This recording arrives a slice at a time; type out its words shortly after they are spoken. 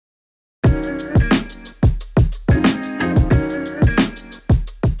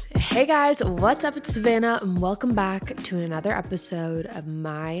Hey guys, what's up? It's Savannah, and welcome back to another episode of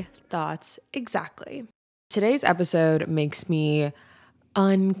My Thoughts Exactly. Today's episode makes me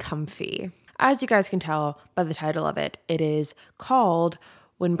uncomfy. As you guys can tell by the title of it, it is called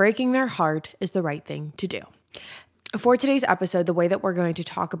When Breaking Their Heart is the Right Thing to Do. For today's episode, the way that we're going to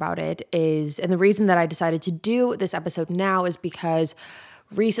talk about it is, and the reason that I decided to do this episode now is because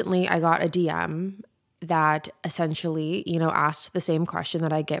recently I got a DM that essentially, asked the same question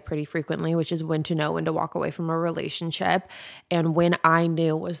that I get pretty frequently, which is when to know when to walk away from a relationship and when I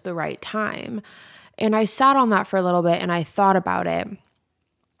knew was the right time. And I sat on that for a little bit and I thought about it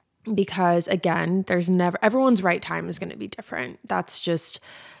because, again, everyone's right time is going to be different. That's just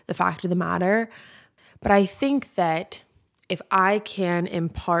the fact of the matter. But I think that if I can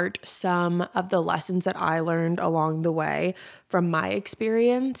impart some of the lessons that I learned along the way from my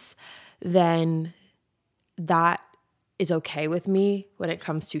experience, then that is okay with me when it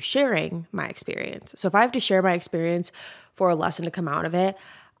comes to sharing my experience. So if I have to share my experience for a lesson to come out of it,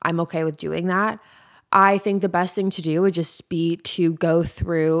 I'm okay with doing that. I think the best thing to do would just be to go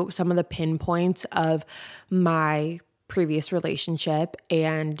through some of the pinpoints of my previous relationship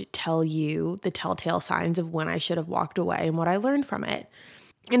and tell you the telltale signs of when I should have walked away and what I learned from it.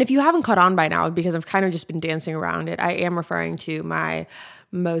 And if you haven't caught on by now, because I've kind of just been dancing around it, I am referring to my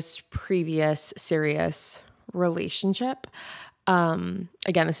most previous serious relationship. Again,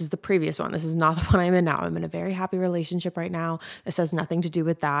 this is the previous one. This is not the one I'm in now. I'm in a very happy relationship right now. This has nothing to do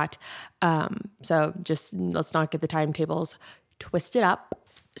with that. So just let's not get the timetables twisted up.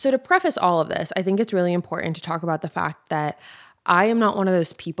 So to preface all of this, I think it's really important to talk about the fact that I am not one of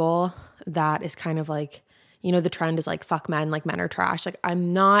those people that is kind of like, the trend is like, fuck men, like men are trash. Like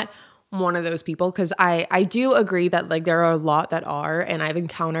I'm not one of those people because I do agree that like there are a lot that are, and I've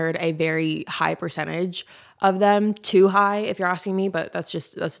encountered a very high percentage of them, too high if you're asking me, but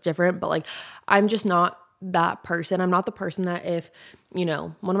that's different. But like, I'm just not that person. I'm not the person that if,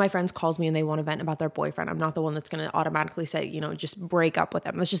 one of my friends calls me and they want to vent about their boyfriend, I'm not the one that's going to automatically say, just break up with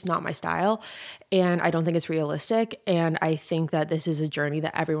them. That's just not my style. And I don't think it's realistic. And I think that this is a journey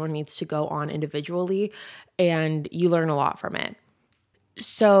that everyone needs to go on individually, and you learn a lot from it.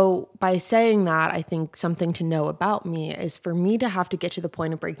 So by saying that, I think something to know about me is for me to have to get to the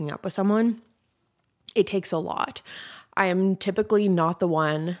point of breaking up with someone, it takes a lot. I am typically not the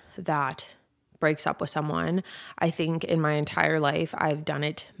one that breaks up with someone. I think in my entire life, I've done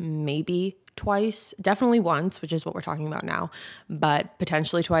it maybe twice, definitely once, which is what we're talking about now, but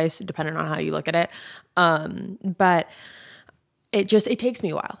potentially twice, depending on how you look at it. But it takes me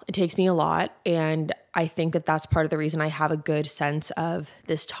a while. It takes me a lot. And I think that that's part of the reason I have a good sense of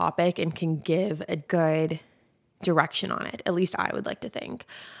this topic and can give a good direction on it. At least I would like to think.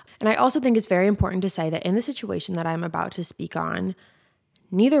 And I also think it's very important to say that in the situation that I'm about to speak on,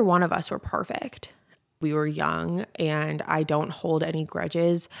 neither one of us were perfect. We were young, and I don't hold any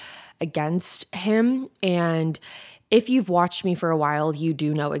grudges against him. And if you've watched me for a while, you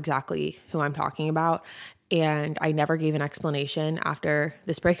do know exactly who I'm talking about. And I never gave an explanation after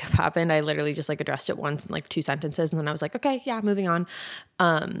this breakup happened. I literally just like addressed it once in like 2 sentences. And then I was like, okay, yeah, moving on.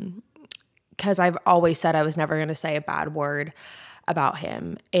 Because I've always said I was never going to say a bad word about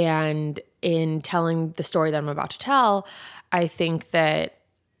him. And in telling the story that I'm about to tell, I think that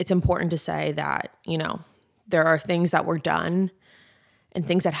it's important to say that, there are things that were done and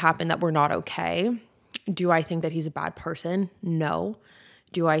things that happened that were not okay. Do I think that he's a bad person? No.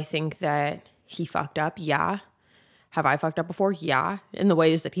 Do I think that he fucked up? Yeah. Have I fucked up before? Yeah. In the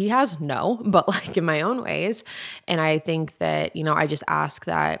ways that he has? No. But like in my own ways. And I think that, I just ask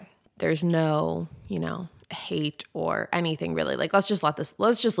that there's no, hate or anything really. Like, let's just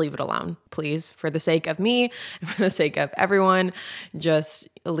leave it alone, please. For the sake of me, for the sake of everyone, just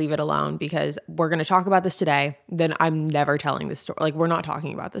leave it alone, because we're going to talk about this today. Then I'm never telling this story. Like, we're not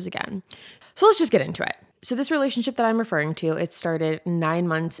talking about this again. So let's just get into it. So this relationship that I'm referring to, it started 9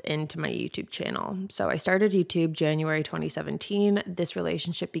 months into my YouTube channel. So I started YouTube January 2017. This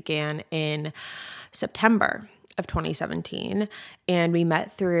relationship began in September of 2017, and we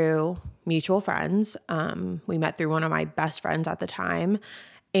met through mutual friends. We met through one of my best friends at the time,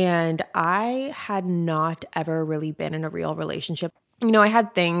 and I had not ever really been in a real relationship. I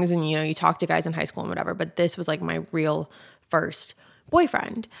had things, and you talk to guys in high school and whatever, but this was like my real first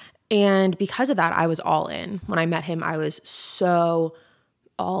boyfriend. And because of that, I was all in. When I met him, I was so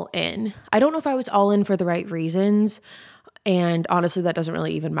all in. I don't know if I was all in for the right reasons. And honestly, that doesn't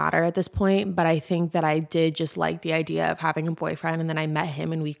really even matter at this point. But I think that I did just like the idea of having a boyfriend. And then I met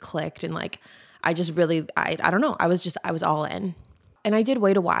him and we clicked. And like, I just really, I don't know. I was all in. And I did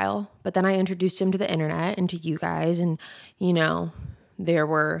wait a while. But then I introduced him to the internet and to you guys. And, there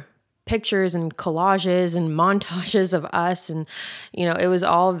were pictures and collages and montages of us. And, it was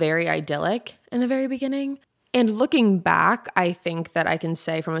all very idyllic in the very beginning. And looking back, I think that I can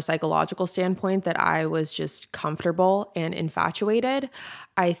say from a psychological standpoint that I was just comfortable and infatuated.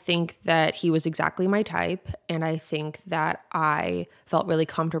 I think that he was exactly my type, and I think that I felt really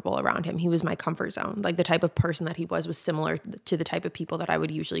comfortable around him. He was my comfort zone. Like the type of person that he was similar to the type of people that I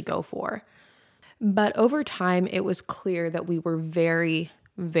would usually go for. But over time, it was clear that we were very,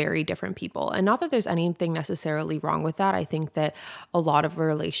 very different people. And not that there's anything necessarily wrong with that. I think that a lot of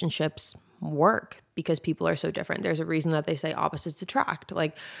relationships work because people are so different. There's a reason that they say opposites attract.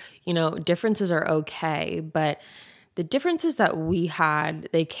 Like, differences are okay, but the differences that we had,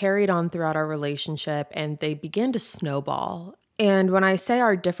 they carried on throughout our relationship and they began to snowball. And when I say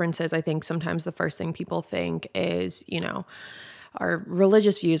our differences, I think sometimes the first thing people think is, our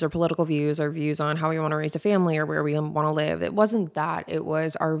religious views or political views or views on how we want to raise a family or where we want to live. It wasn't that. It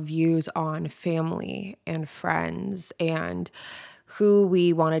was our views on family and friends and who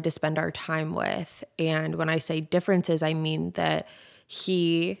we wanted to spend our time with. And when I say differences, I mean that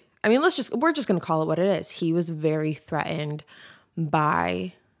we're just going to call it what it is. He was very threatened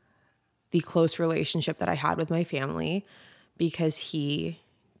by the close relationship that I had with my family because he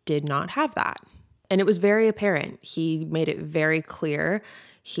did not have that. And it was very apparent. He made it very clear.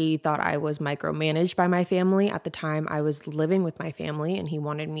 He thought I was micromanaged by my family. At the time, I was living with my family and he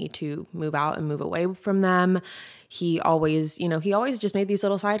wanted me to move out and move away from them. He always just made these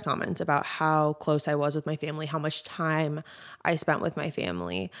little side comments about how close I was with my family, how much time I spent with my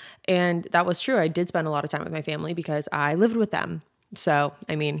family. And that was true. I did spend a lot of time with my family because I lived with them. So,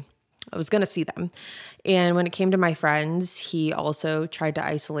 I was going to see them. And when it came to my friends, he also tried to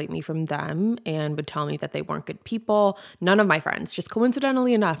isolate me from them and would tell me that they weren't good people. None of my friends, just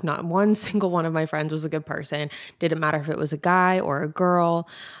coincidentally enough, not one single one of my friends was a good person. Didn't matter if it was a guy or a girl.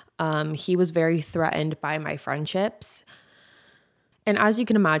 He was very threatened by my friendships. And as you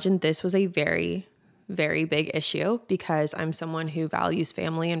can imagine, this was a very, very big issue because I'm someone who values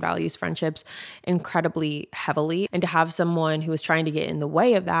family and values friendships incredibly heavily. And to have someone who was trying to get in the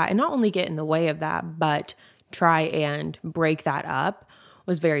way of that, and not only get in the way of that, but try and break that up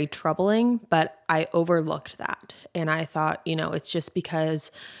was very troubling. But I overlooked that. And I thought, it's just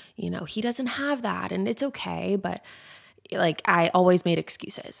because, he doesn't have that and it's okay. But I always made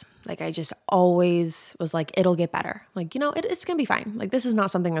excuses. I just always was like, it'll get better. It's going to be fine. This is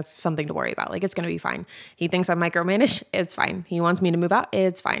not something that's something to worry about. It's going to be fine. He thinks I'm micromanaged. It's fine. He wants me to move out.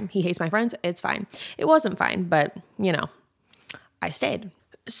 It's fine. He hates my friends. It's fine. It wasn't fine, but I stayed.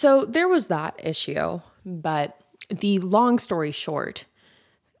 So there was that issue. But the long story short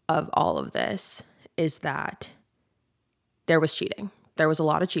of all of this is that there was cheating. There was a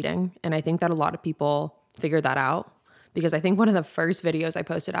lot of cheating. And I think that a lot of people figured that out. Because I think one of the first videos I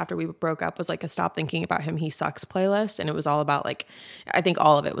posted after we broke up was a stop thinking about him, he sucks playlist. And it was all about I think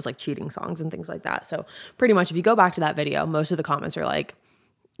all of it was cheating songs and things like that. So pretty much if you go back to that video, most of the comments are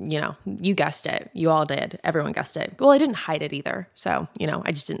you guessed it. You all did. Everyone guessed it. Well, I didn't hide it either. So,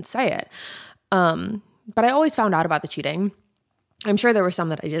 I just didn't say it. But I always found out about the cheating. I'm sure there were some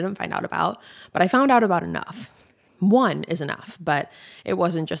that I didn't find out about, but I found out about enough. One is enough, but it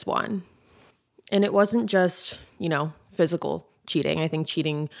wasn't just one. And it wasn't just, physical cheating. I think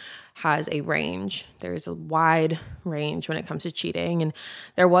cheating has a range. There's a wide range when it comes to cheating. And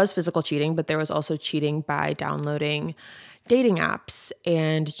there was physical cheating, but there was also cheating by downloading dating apps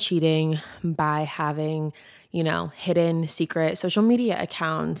and cheating by having, hidden secret social media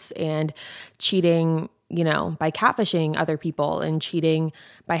accounts and cheating, by catfishing other people and cheating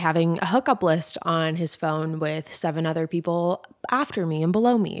by having a hookup list on his phone with 7 other people after me and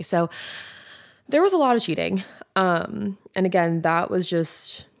below me. So there was a lot of cheating. And again, that was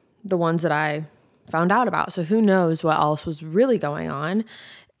just the ones that I found out about. So who knows what else was really going on.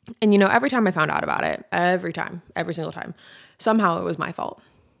 And, every time I found out about it, every single time, somehow it was my fault,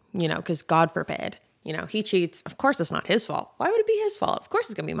 because God forbid, he cheats. Of course, it's not his fault. Why would it be his fault? Of course,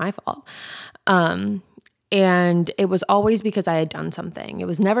 it's going to be my fault. And it was always because I had done something. It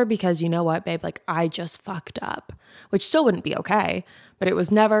was never because, babe, I just fucked up, which still wouldn't be okay. But it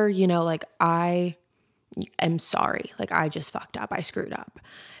was never, I am sorry. I just fucked up. I screwed up.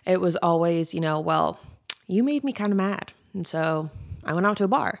 It was always, well, you made me kind of mad. And so I went out to a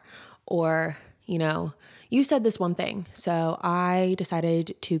bar. Or, you said this one thing, so I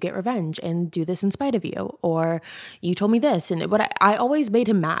decided to get revenge and do this in spite of you. Or you told me this. And I always made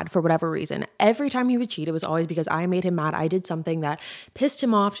him mad for whatever reason. Every time he would cheat, it was always because I made him mad. I did something that pissed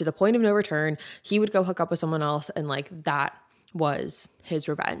him off to the point of no return. He would go hook up with someone else, and that was his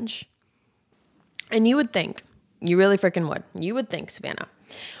revenge. And you would think, you really freaking would. You would think, Savannah,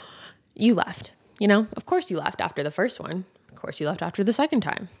 You left, you know, of course you left after the first one. Of course you left after the second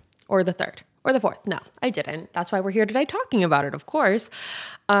time or the third or the fourth. No, I didn't. That's why we're here today talking about it, of course.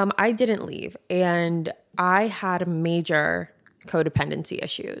 I didn't leave, and I had major codependency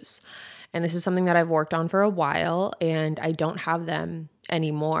issues. And this is something that I've worked on for a while, and I don't have them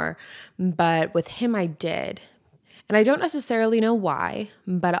anymore. But with him, I did. And I don't necessarily know why,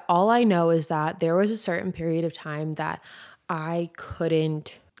 but all I know is that there was a certain period of time that I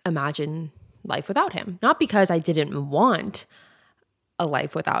couldn't imagine life without him. Not because I didn't want a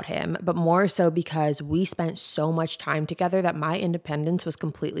life without him, but more so because we spent so much time together that my independence was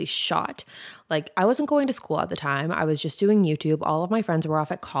completely shot. Like, I wasn't going to school at the time. I was just doing YouTube. All of my friends were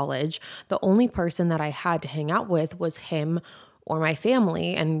off at college. The only person that I had to hang out with was him or my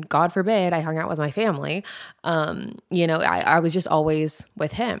family. And God forbid I hung out with my family. I was just always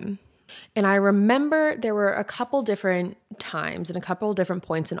with him. And I remember there were a couple different times and a couple different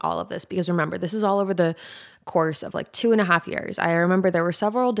points in all of this, because remember, this is all over the course of like 2.5 years. I remember there were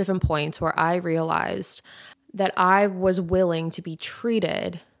several different points where I realized that I was willing to be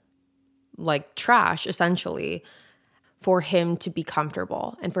treated like trash, essentially, for him to be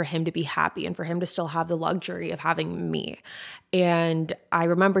comfortable and for him to be happy and for him to still have the luxury of having me. And I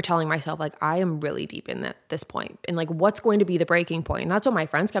remember telling myself, like, I am really deep in this point. And like, what's going to be the breaking point? And that's what my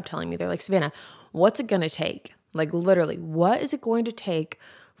friends kept telling me. They're like, Savannah, what's it going to take? Like, literally, what is it going to take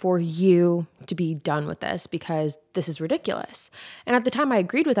for you to be done with this? Because this is ridiculous. And at the time I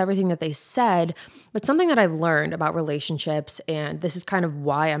agreed with everything that they said, but something that I've learned about relationships, and this is kind of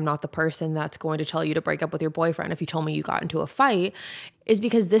why I'm not the person that's going to tell you to break up with your boyfriend if you told me you got into a fight, is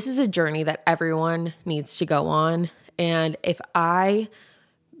because this is a journey that everyone needs to go on. And if I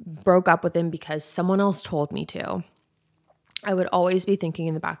broke up with him because someone else told me to, I would always be thinking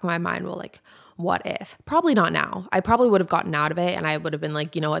in the back of my mind, well, like, what if? Probably not now. I probably would have gotten out of it and I would have been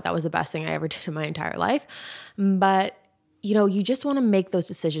like, you know what, that was the best thing I ever did in my entire life. But, you know, you just want to make those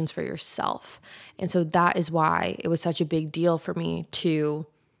decisions for yourself. And so that is why it was such a big deal for me to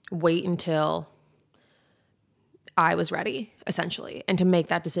wait until I was ready, essentially, and to make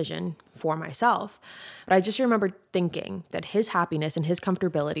that decision for myself. But I just remember thinking that his happiness and his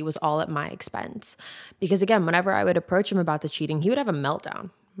comfortability was all at my expense. Because again, whenever I would approach him about the cheating, he would have a meltdown.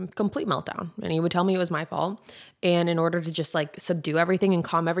 Complete meltdown. And he would tell me it was my fault. And in order to just like subdue everything and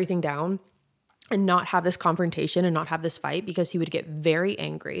calm everything down and not have this confrontation and not have this fight, because he would get very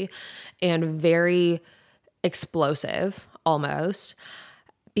angry and very explosive almost.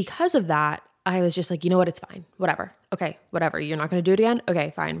 Because of that, I was just like, you know what? It's fine. Whatever. Okay, whatever. You're not going to do it again?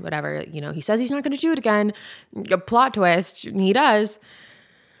 Okay, fine. Whatever. You know, he says he's not going to do it again. A plot twist. He does.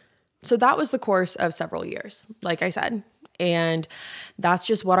 So that was the course of several years, like I said. And that's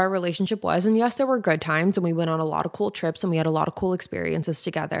just what our relationship was. And yes, there were good times and we went on a lot of cool trips and we had a lot of cool experiences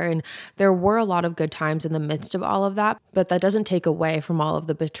together. And there were a lot of good times in the midst of all of that. But that doesn't take away from all of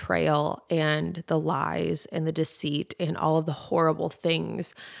the betrayal and the lies and the deceit and all of the horrible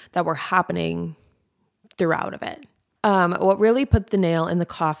things that were happening throughout of it. What really put the nail in the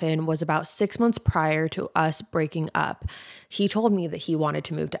coffin was about 6 months prior to us breaking up. He told me that he wanted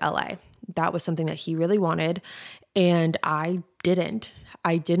to move to LA. That was something that he really wanted. And I didn't.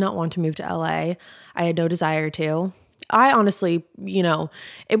 I did not want to move to LA. I had no desire to. I honestly, you know,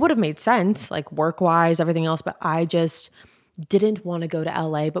 it would have made sense, like work-wise, everything else, but I just didn't want to go to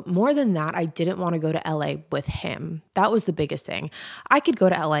LA. But more than that, I didn't want to go to LA with him. That was the biggest thing. I could go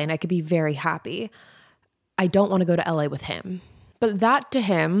to LA and I could be very happy. I don't want to go to LA with him. But that to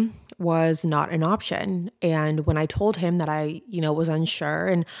him was not an option. And when I told him that I, was unsure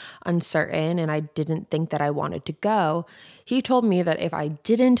and uncertain and I didn't think that I wanted to go, he told me that if I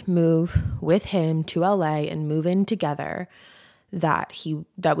didn't move with him to LA and move in together, that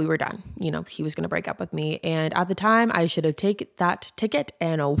we were done. He was going to break up with me. And at the time, I should have taken that ticket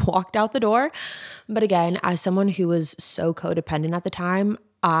and walked out the door. But again, as someone who was so codependent at the time,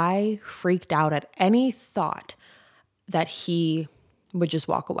 I freaked out at any thought that he would just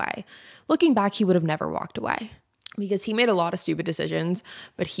walk away. Looking back, he would have never walked away because he made a lot of stupid decisions,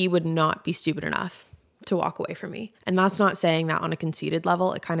 but he would not be stupid enough to walk away from me. And that's not saying that on a conceited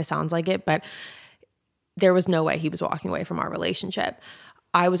level. It kind of sounds like it, but there was no way he was walking away from our relationship.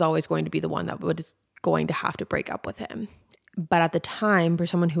 I was always going to be the one that was going to have to break up with him. But at the time, for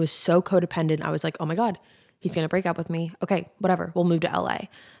someone who was so codependent, I was like, oh my God, he's going to break up with me. Okay, whatever. We'll move to LA.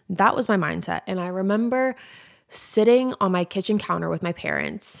 That was my mindset. And I remember sitting on my kitchen counter with my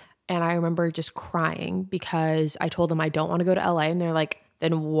parents, and I remember just crying because I told them I don't want to go to LA. And they're like,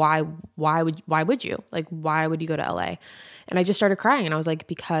 then why would you? Like, why would you go to LA? And I just started crying and I was like,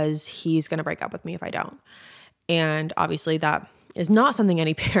 because he's going to break up with me if I don't. And obviously that is not something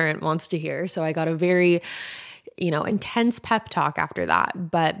any parent wants to hear. So I got a very, intense pep talk after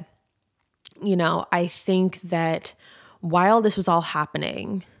that. But, I think that while this was all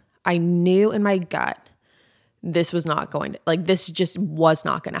happening, I knew in my gut this was not going to, this just was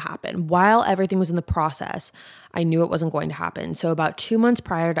not going to happen. While everything was in the process, I knew it wasn't going to happen. So about 2 months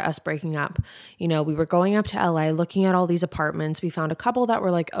prior to us breaking up, we were going up to LA, looking at all these apartments. We found a couple that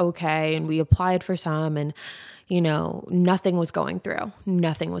were okay, and we applied for some, and, nothing was going through.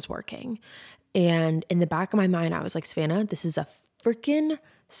 Nothing was working. And in the back of my mind, I was like, Savannah, this is a freaking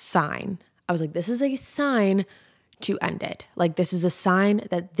sign. I was like, this is a sign to end it. This is a sign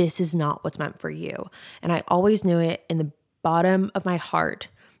that this is not what's meant for you. And I always knew it in the bottom of my heart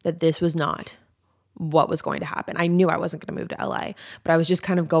that this was not what was going to happen. I knew I wasn't going to move to LA, but I was just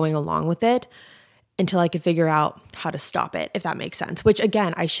kind of going along with it until I could figure out how to stop it, if that makes sense. Which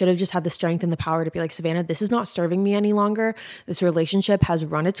again, I should have just had the strength and the power to be like, Savannah, this is not serving me any longer. This relationship has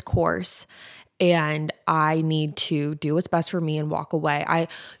run its course, and I need to do what's best for me and walk away. I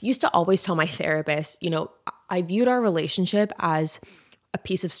used to always tell my therapist, I viewed our relationship as a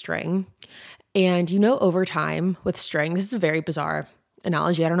piece of string. And, over time with string, this is a very bizarre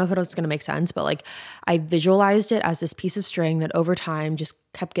analogy. I don't know if it's going to make sense, but I visualized it as this piece of string that over time just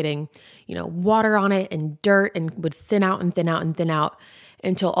kept getting, water on it and dirt, and would thin out and thin out and thin out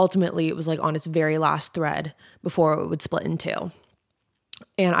until ultimately it was on its very last thread before it would split in two.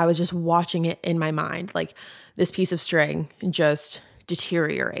 And I was just watching it in my mind, this piece of string just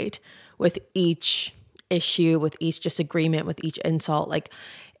deteriorate with each issue, with each disagreement, with each insult.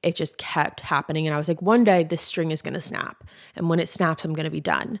 It just kept happening. And I was like, one day this string is going to snap. And when it snaps, I'm going to be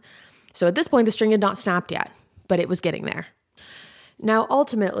done. So at this point, the string had not snapped yet, but it was getting there. Now,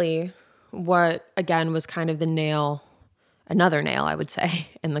 ultimately, what again was kind of another nail, I would say,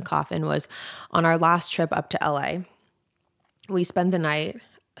 in the coffin was on our last trip up to LA. We spent the night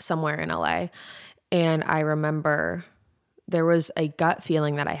somewhere in LA, and I remember there was a gut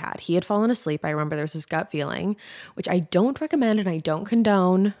feeling that I had. He had fallen asleep. I remember there was this gut feeling, which I don't recommend and I don't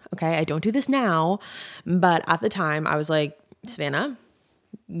condone. Okay, I don't do this now, but at the time I was like, Savannah,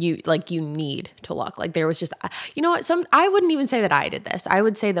 you need to look. There was just, I wouldn't even say that I did this. I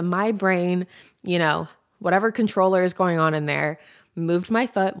would say that my brain, whatever controller is going on in there, moved my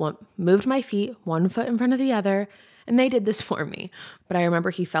feet, one foot in front of the other, and they did this for me. But I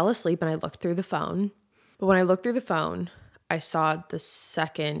remember he fell asleep and I looked through the phone. But when I looked through the phone, I saw the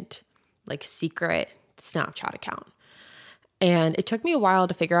second secret Snapchat account. And it took me a while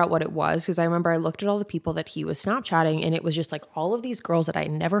to figure out what it was, because I remember I looked at all the people that he was Snapchatting, and it was just all of these girls that I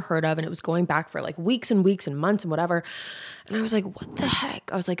had never heard of, and it was going back for weeks and weeks and months and whatever. And I was like, what the heck?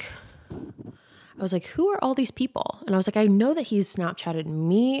 I was like, who are all these people? And I was like, I know that he's Snapchatted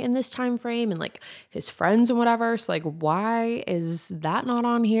me in this time frame and his friends and whatever. So why is that not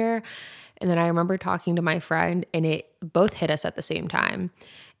on here? And then I remember talking to my friend, and it both hit us at the same time.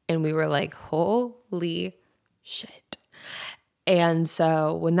 And we were like, holy shit. And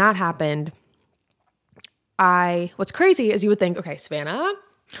so when that happened, what's crazy is you would think, okay, Savannah,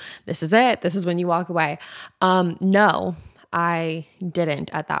 this is it. This is when you walk away. No, I didn't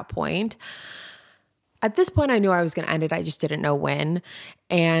at that point. At this point, I knew I was going to end it. I just didn't know when.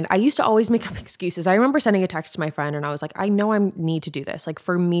 And I used to always make up excuses. I remember sending a text to my friend, and I was like, I know I need to do this.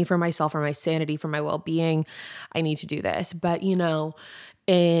 For me, for myself, for my sanity, for my well-being, I need to do this. But,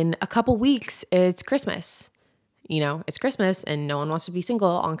 in a couple weeks, it's Christmas. It's Christmas, and no one wants to be single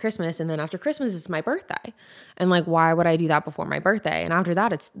on Christmas. And then after Christmas, it's my birthday. And why would I do that before my birthday? And after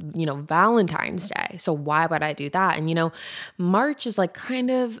that, it's, Valentine's Day. So why would I do that? And, March is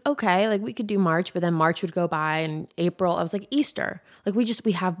kind of okay. We could do March, but then March would go by, and April, I was like, Easter.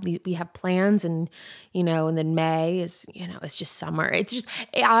 We have plans, and, and then May is, it's just summer. It's just,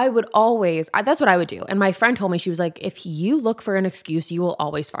 that's what I would do. And my friend told me, she was like, if you look for an excuse, you will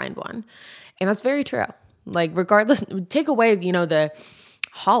always find one. And that's very true. Regardless, take away, the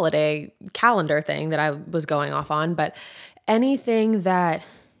holiday calendar thing that I was going off on, but anything that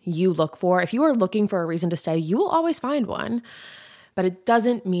you look for, if you are looking for a reason to stay, you will always find one, but it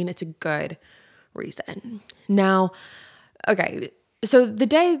doesn't mean it's a good reason. Now, okay, so the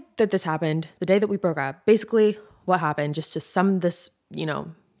day that this happened, the day that we broke up, basically what happened, just to sum this,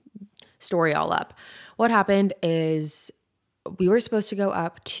 story all up, what happened is we were supposed to go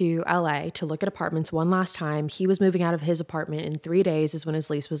up to LA to look at apartments one last time. He was moving out of his apartment in 3 days is when his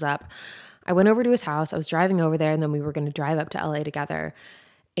lease was up. I went over to his house. I was driving over there, and then we were going to drive up to LA together.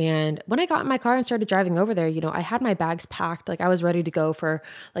 And when I got in my car and started driving over there, I had my bags packed. I was ready to go for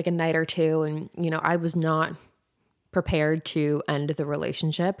a night or two. And, I was not prepared to end the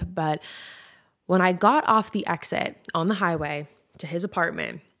relationship. But when I got off the exit on the highway, to his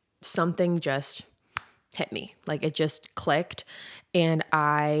apartment, something just hit me. Like it just clicked. And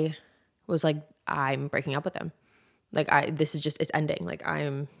I was like, I'm breaking up with him. Like it's ending. Like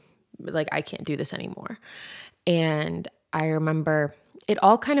I can't do this anymore. And I remember it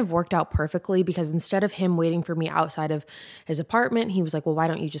all kind of worked out perfectly because instead of him waiting for me outside of his apartment, he was like, well, why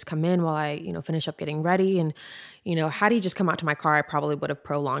don't you just come in while I, finish up getting ready? And, had he just come out to my car, I probably would have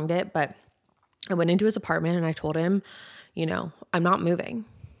prolonged it. But I went into his apartment and I told him, I'm not moving.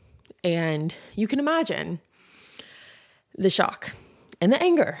 And you can imagine the shock and the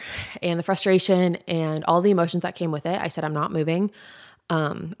anger and the frustration and all the emotions that came with it. I said, I'm not moving.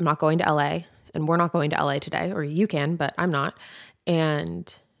 I'm not going to LA, and we're not going to LA today, or you can, but I'm not.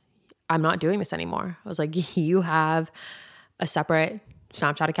 And I'm not doing this anymore. I was like, you have a separate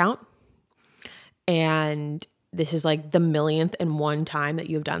Snapchat account, and this is like the millionth and one time that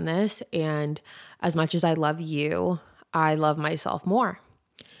you've done this. And as much as I love you, I love myself more.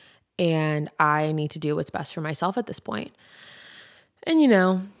 And I need to do what's best for myself at this point.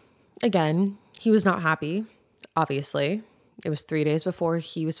 And, again, he was not happy, obviously. It was 3 days before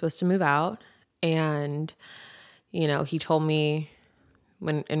he was supposed to move out. And, he told me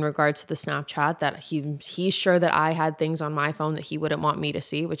in regards to the Snapchat that he's sure that I had things on my phone that he wouldn't want me to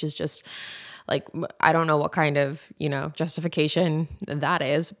see, which is just like, I don't know what kind of, justification that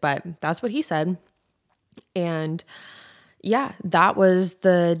is, but that's what he said. And yeah, that was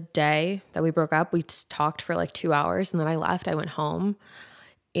the day that we broke up. We talked for like 2 hours and then I left. I went home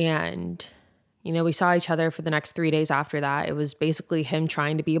and, we saw each other for the next 3 days after that. It was basically him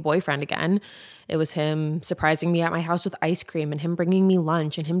trying to be a boyfriend again. It was him surprising me at my house with ice cream and him bringing me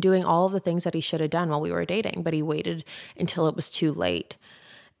lunch and him doing all of the things that he should have done while we were dating, but he waited until it was too late.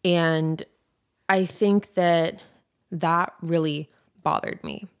 And I think that really bothered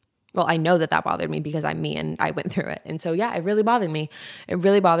me. Well, I know that bothered me because I'm me and I went through it. And so, yeah, it really bothered me. It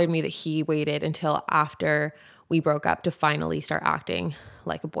really bothered me that he waited until after we broke up to finally start acting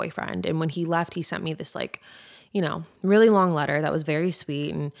like a boyfriend. And when he left, he sent me this really long letter that was very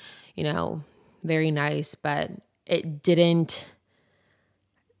sweet and, very nice, but it didn't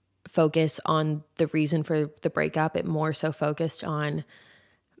focus on the reason for the breakup. It more so focused on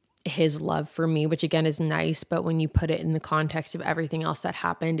his love for me, which again is nice, but when you put it in the context of everything else that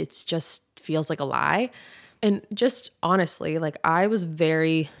happened, it just feels like a lie. And just honestly, like I was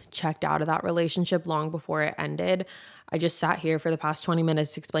very checked out of that relationship long before it ended. I just sat here for the past 20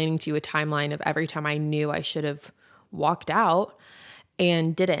 minutes explaining to you a timeline of every time I knew I should have walked out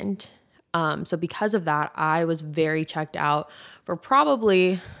and didn't. So because of that, I was very checked out for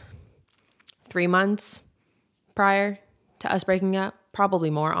probably 3 months prior to us breaking up. Probably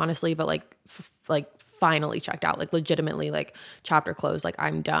more, honestly, but like finally checked out, like legitimately, like chapter closed, like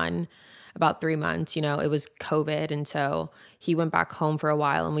I'm done. About 3 months, it was COVID. And so he went back home for a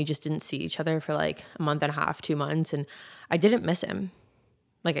while and we just didn't see each other for like a month and a half, 2 months. And I didn't miss him.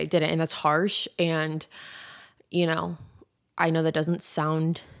 Like I didn't. And that's harsh. And, I know that doesn't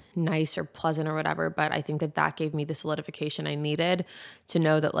sound nice or pleasant or whatever, but I think that gave me the solidification I needed to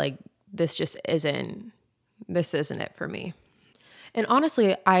know that like, this isn't it for me. And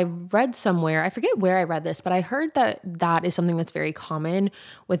honestly, I read somewhere, I forget where I read this, but I heard that is something that's very common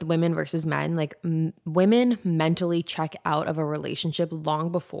with women versus men. Like women mentally check out of a relationship long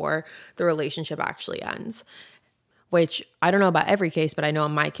before the relationship actually ends, which I don't know about every case, but I know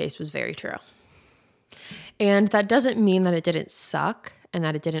in my case was very true. And that doesn't mean that it didn't suck and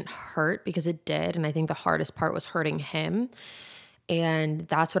that it didn't hurt, because it did. And I think the hardest part was hurting him. And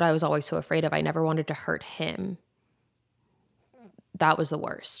that's what I was always so afraid of. I never wanted to hurt him. That was the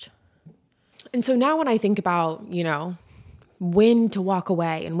worst. And so now when I think about, when to walk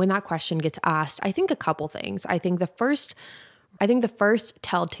away and when that question gets asked, I think a couple things. I think the first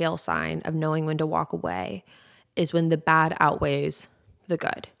telltale sign of knowing when to walk away is when the bad outweighs the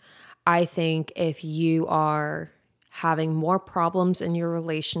good. I think if you are having more problems in your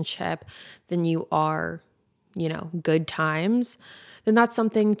relationship than you are, good times, then that's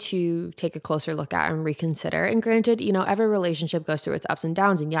something to take a closer look at and reconsider. And granted, every relationship goes through its ups and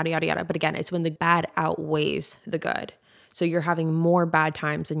downs and yada, yada, yada. But again, it's when the bad outweighs the good. So you're having more bad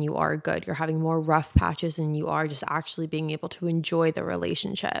times than you are good. You're having more rough patches than you are just actually being able to enjoy the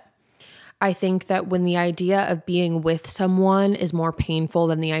relationship. I think that when the idea of being with someone is more painful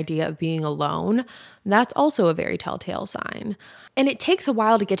than the idea of being alone, that's also a very telltale sign. And it takes a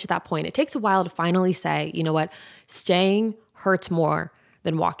while to get to that point. It takes a while to finally say, you know what, staying hurts more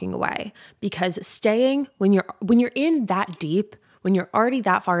than walking away. Because staying, when you're in that deep, when you're already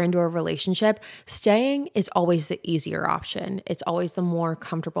that far into a relationship, staying is always the easier option. It's always the more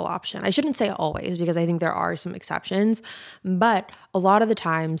comfortable option. I shouldn't say always, because I think there are some exceptions, but a lot of the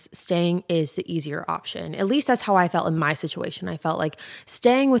times staying is the easier option. At least that's how I felt in my situation. I felt like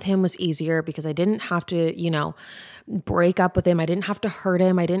staying with him was easier because I didn't have to, break up with him. I didn't have to hurt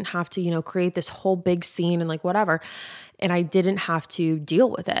him. I didn't have to, create this whole big scene and like whatever. And I didn't have to deal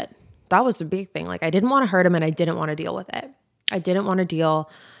with it. That was the big thing. Like, I didn't want to hurt him and I didn't want to deal with it. I didn't want to deal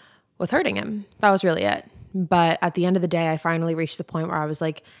with hurting him. That was really it. But at the end of the day, I finally reached the point where I was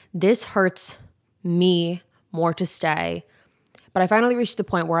like, this hurts me more to stay. But I finally reached the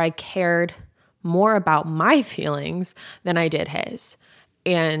point where I cared more about my feelings than I did his.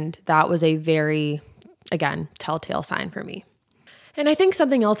 And that was a very, again, telltale sign for me. And I think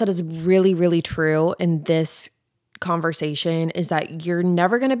something else that is really, really true in this conversation is that you're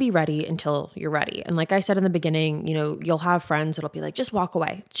never going to be ready until you're ready. And like I said in the beginning, you'll have friends that'll be like, just walk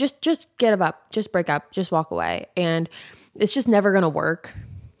away, just give up, just break up, just walk away. And it's just never going to work.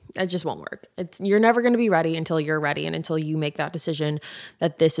 It just won't work. You're never going to be ready until you're ready and until you make that decision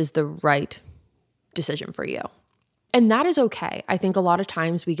that this is the right decision for you. And that is okay. I think a lot of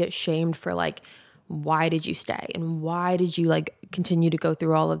times we get shamed for like, why did you stay? And why did you continue to go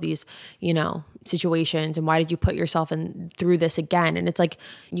through all of these, situations? And why did you put yourself through this again? And it's like,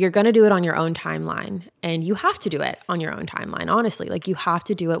 you're going to do it on your own timeline, and you have to do it on your own timeline. Honestly, you have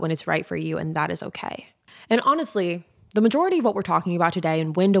to do it when it's right for you, and that is okay. And honestly, the majority of what we're talking about today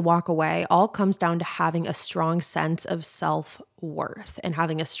and when to walk away all comes down to having a strong sense of self-worth and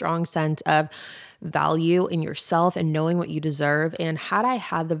having a strong sense of value in yourself and knowing what you deserve. And had I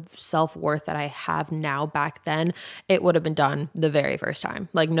had the self-worth that I have now back then, it would have been done the very first time.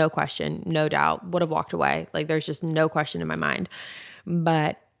 No question, no doubt, would have walked away. There's just no question in my mind.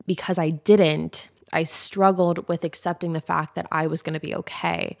 But because I didn't, I struggled with accepting the fact that I was going to be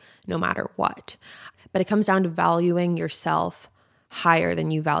okay no matter what. But it comes down to valuing yourself higher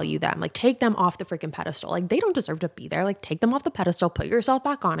than you value them. Take them off the freaking pedestal. They don't deserve to be there. Take them off the pedestal, put yourself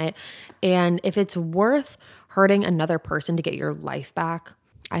back on it. And if it's worth hurting another person to get your life back,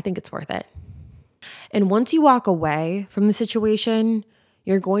 I think it's worth it. And once you walk away from the situation,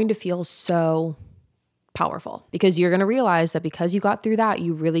 you're going to feel so powerful because you're going to realize that because you got through that,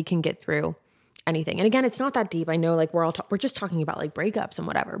 you really can get through anything. And again, it's not that deep. I know we're just talking about breakups and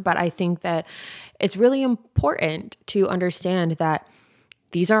whatever, but I think that it's really important to understand that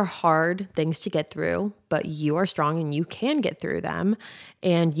these are hard things to get through, but you are strong and you can get through them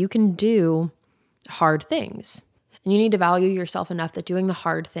and you can do hard things. And you need to value yourself enough that doing the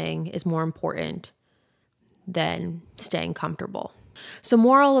hard thing is more important than staying comfortable. So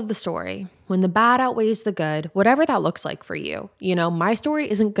moral of the story, when the bad outweighs the good, whatever that looks like for you, my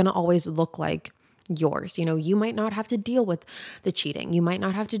story isn't going to always look like yours. You might not have to deal with the cheating. You might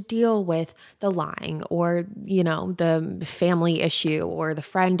not have to deal with the lying or, the family issue or the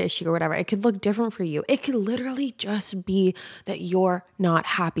friend issue or whatever. It could look different for you. It could literally just be that you're not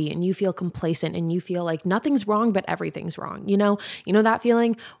happy and you feel complacent and you feel like nothing's wrong, but everything's wrong. You know that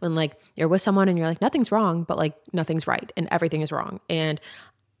feeling when you're with someone and you're like, nothing's wrong, but nothing's right and everything is wrong. And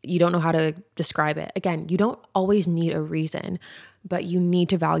you don't know how to describe it. Again, you don't always need a reason, but you need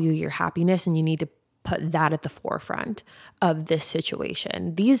to value your happiness and you need to put that at the forefront of this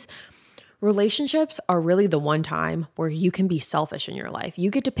situation. These relationships are really the one time where you can be selfish in your life. You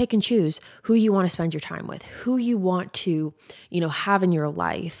get to pick and choose who you want to spend your time with, who you want to, have in your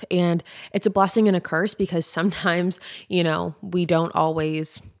life. And it's a blessing and a curse because sometimes, we don't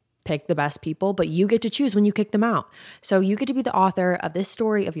always pick the best people, but you get to choose when you kick them out. So you get to be the author of this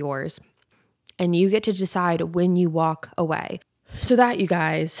story of yours and you get to decide when you walk away. So that, you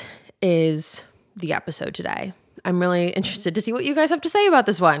guys, is the episode today. I'm really interested to see what you guys have to say about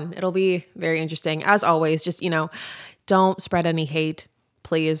this one. It'll be very interesting. As always, just, don't spread any hate,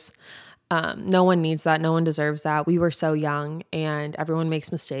 please. No one needs that. No one deserves that. We were so young and everyone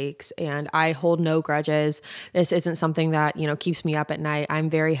makes mistakes and I hold no grudges. This isn't something that, keeps me up at night. I'm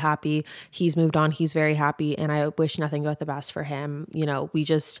very happy. He's moved on. He's very happy and I wish nothing but the best for him. We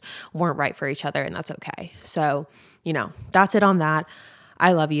just weren't right for each other and that's okay. So, that's it on that.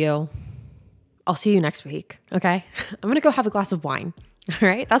 I love you. I'll see you next week. Okay. I'm going to go have a glass of wine. All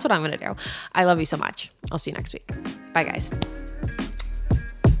right. That's what I'm going to do. I love you so much. I'll see you next week. Bye, guys.